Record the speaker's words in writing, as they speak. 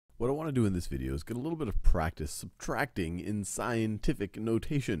What I want to do in this video is get a little bit of practice subtracting in scientific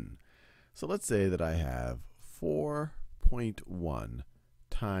notation. So let's say that I have 4.1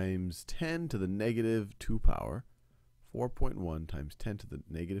 times 10 to the negative 2 power, 4.1 times 10 to the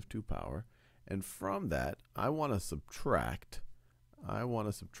negative 2 power, and from that I want to subtract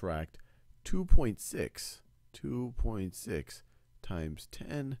 2.6 times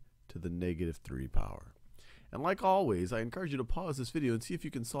 10 to the negative 3 power. And like always, I encourage you to pause this video and see if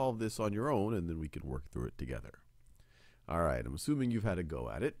you can solve this on your own, and then we can work through it together. All right, I'm assuming you've had a go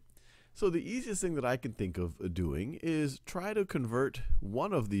at it. So the easiest thing that I can think of doing is try to convert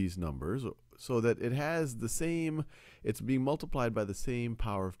one of these numbers so that it has the same, it's being multiplied by the same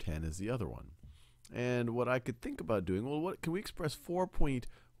power of 10 as the other one. And what I could think about doing, well, what can we express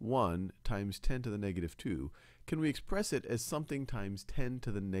 4.1 times 10 to the negative 2? Can we express it as something times 10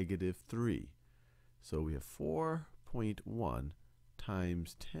 to the negative 3? So we have 4.1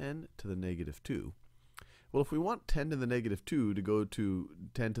 times 10 to the negative 2. Well, if we want 10 to the negative 2 to go to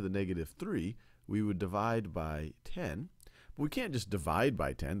 10 to the negative 3, we would divide by 10. But we can't just divide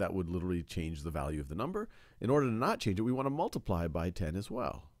by 10. That would literally change the value of the number. In order to not change it, we want to multiply by 10 as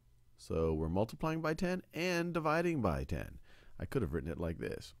well. So we're multiplying by 10 and dividing by 10. I could have written it like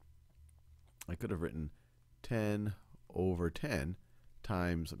this. I could have written 10 over 10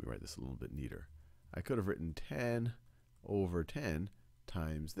 times, let me write this a little bit neater. I could have written 10 over 10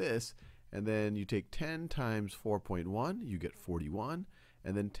 times this, and then you take 10 times 4.1, you get 41,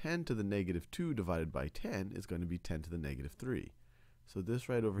 and then 10 to the negative 2 divided by 10 is going to be 10 to the negative 3. So this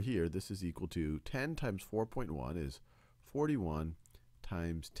right over here, this is equal to 10 times 4.1 is 41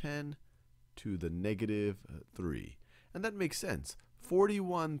 times 10 to the negative 3. And that makes sense.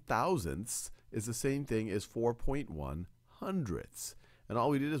 41 thousandths is the same thing as 4.1 hundredths. And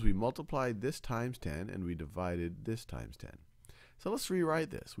all we did is we multiplied this times 10 and we divided this times 10. So let's rewrite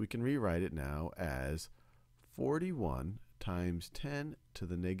this. We can rewrite it now as 41 times 10 to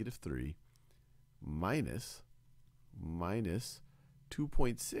the negative 3 minus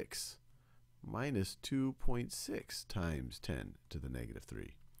 2.6 times 10 to the negative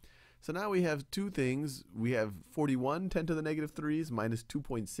 3. So now we have two things. We have 41 10 to the negative 3s minus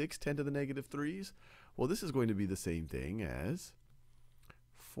 2.6 10 to the negative 3s. Well, this is going to be the same thing as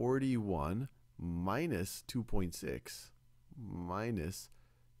 41 minus 2.6 minus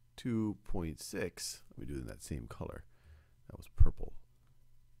 2.6. Let me do it in that same color. That was purple.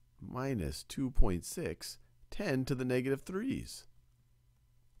 Minus 2.6 10 to the negative 3s.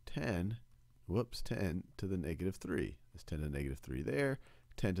 10 to the negative 3. There's 10 to the negative 3 there,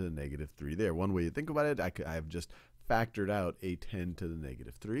 10 to the negative 3 there. One way to think about it, I have just factored out a 10 to the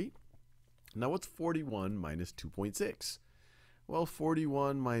negative 3. Now what's 41 minus 2.6? Well,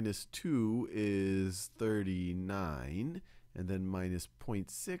 41 minus 2 is 39, and then minus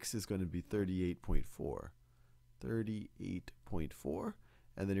 0.6 is going to be 38.4. 38.4,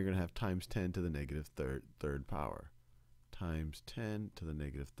 and then you're going to have times 10 to the negative third power. Times 10 to the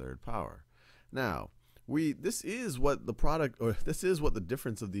negative third power. Now, this is what the product, or this is what the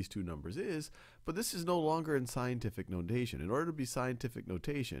difference of these two numbers is, but this is no longer in scientific notation. In order to be scientific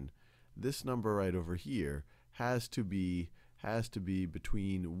notation, this number right over here has to be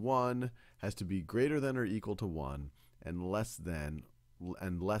between 1, has to be greater than or equal to 1, and less than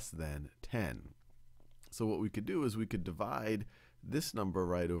 10. So what we could do is we could divide this number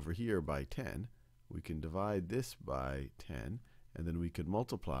right over here by 10. We can divide this by 10, and then we could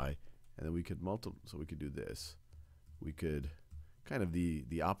multiply, and then we could so we could do this. We could kind of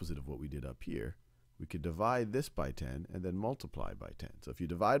the opposite of what we did up here. We could divide this by 10 and then multiply by 10. So if you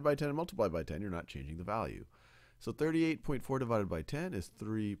divide by 10 and multiply by 10, you're not changing the value. So 38.4 divided by 10 is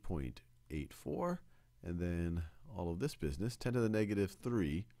 3.84, and then all of this business, 10 to the negative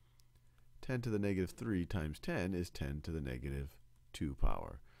 3, 10 to the negative 3 times 10 is 10 to the negative 2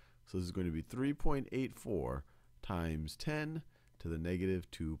 power. So this is going to be 3.84 times 10 to the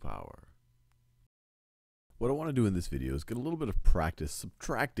negative 2 power. What I want to do in this video is get a little bit of practice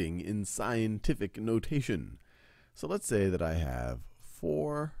subtracting in scientific notation. So let's say that I have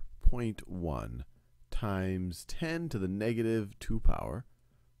 4.1 times 10 to the negative 2 power,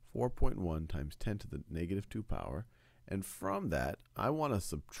 4.1 times 10 to the negative 2 power, and from that I want to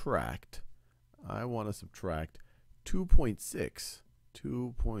subtract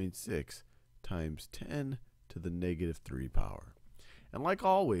 2.6 times 10 to the negative 3 power. And like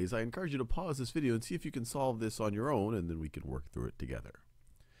always, I encourage you to pause this video and see if you can solve this on your own, and then we can work through it together.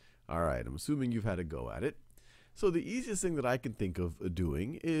 All right, I'm assuming you've had a go at it. So the easiest thing that I can think of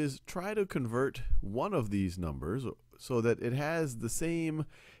doing is try to convert one of these numbers so that it has the same,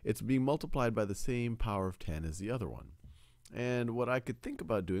 it's being multiplied by the same power of 10 as the other one. And what I could think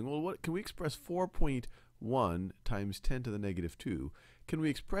about doing, well, what can we express 4.1 times 10 to the negative 2? Can we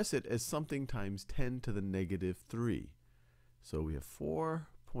express it as something times 10 to the negative 3? So we have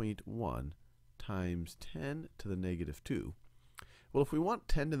 4.1 times 10 to the negative 2. Well, if we want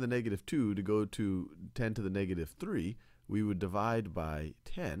 10 to the negative 2 to go to 10 to the negative 3, we would divide by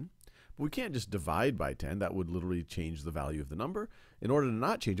 10. But we can't just divide by 10. That would literally change the value of the number. In order to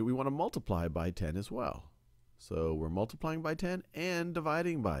not change it, we want to multiply by 10 as well. So we're multiplying by 10 and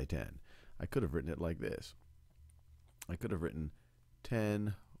dividing by 10. I could have written it like this. I could have written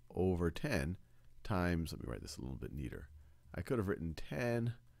 10 over 10 times, let me write this a little bit neater. I could have written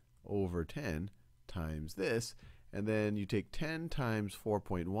 10 over 10 times this, and then you take 10 times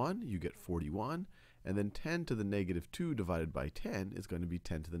 4.1, you get 41, and then 10 to the negative 2 divided by 10 is going to be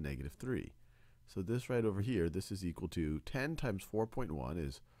 10 to the negative 3. So this right over here, this is equal to 10 times 4.1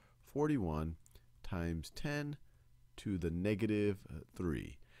 is 41 times 10 to the negative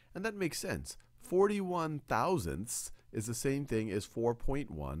 3. And that makes sense. 41 thousandths is the same thing as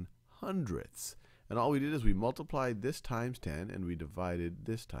 4.1 hundredths. And all we did is we multiplied this times 10 and we divided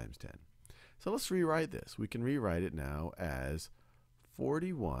this times 10. So let's rewrite this. We can rewrite it now as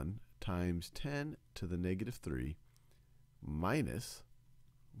 41 times 10 to the negative 3 minus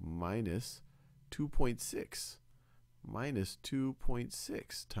 2.6. Minus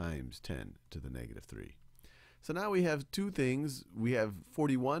 2.6 times 10 to the negative 3. So now we have two things. We have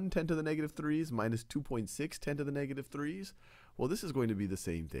 41 10 to the negative 3s minus 2.6 10 to the negative 3s. Well, this is going to be the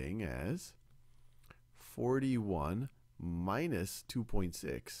same thing as 41 minus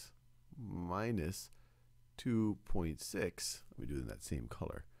 2.6 minus 2.6. Let me do it in that same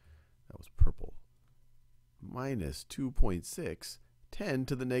color. That was purple. Minus 2.6 10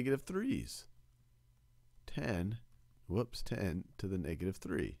 to the negative 3s. 10 to the negative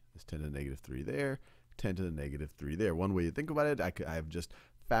 3. There's 10 to the negative 3 there, 10 to the negative 3 there. One way to think about it, I've just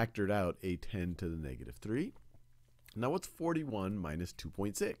factored out a 10 to the negative 3. Now what's 41 minus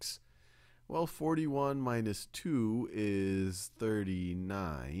 2.6? Well, 41 minus 2 is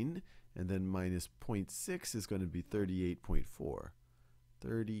 39, and then minus 0.6 is going to be 38.4.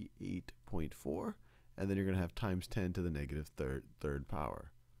 38.4, and then you're going to have times 10 to the negative third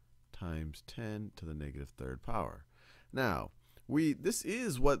power. Times 10 to the negative third power. Now, this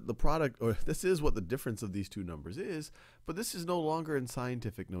is what the product, or this is what the difference of these two numbers is, but this is no longer in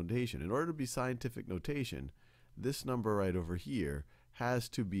scientific notation. In order to be scientific notation, this number right over here has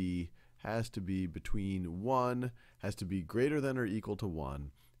to be between 1, has to be greater than or equal to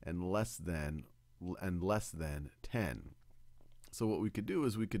 1, and less than 10. So what we could do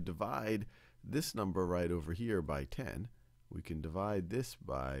is we could divide this number right over here by 10. We can divide this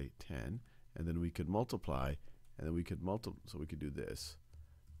by 10, and then we could multiply, and then we could so we could do this.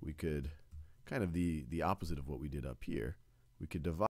 We could kind of the opposite of what we did up here. We could divide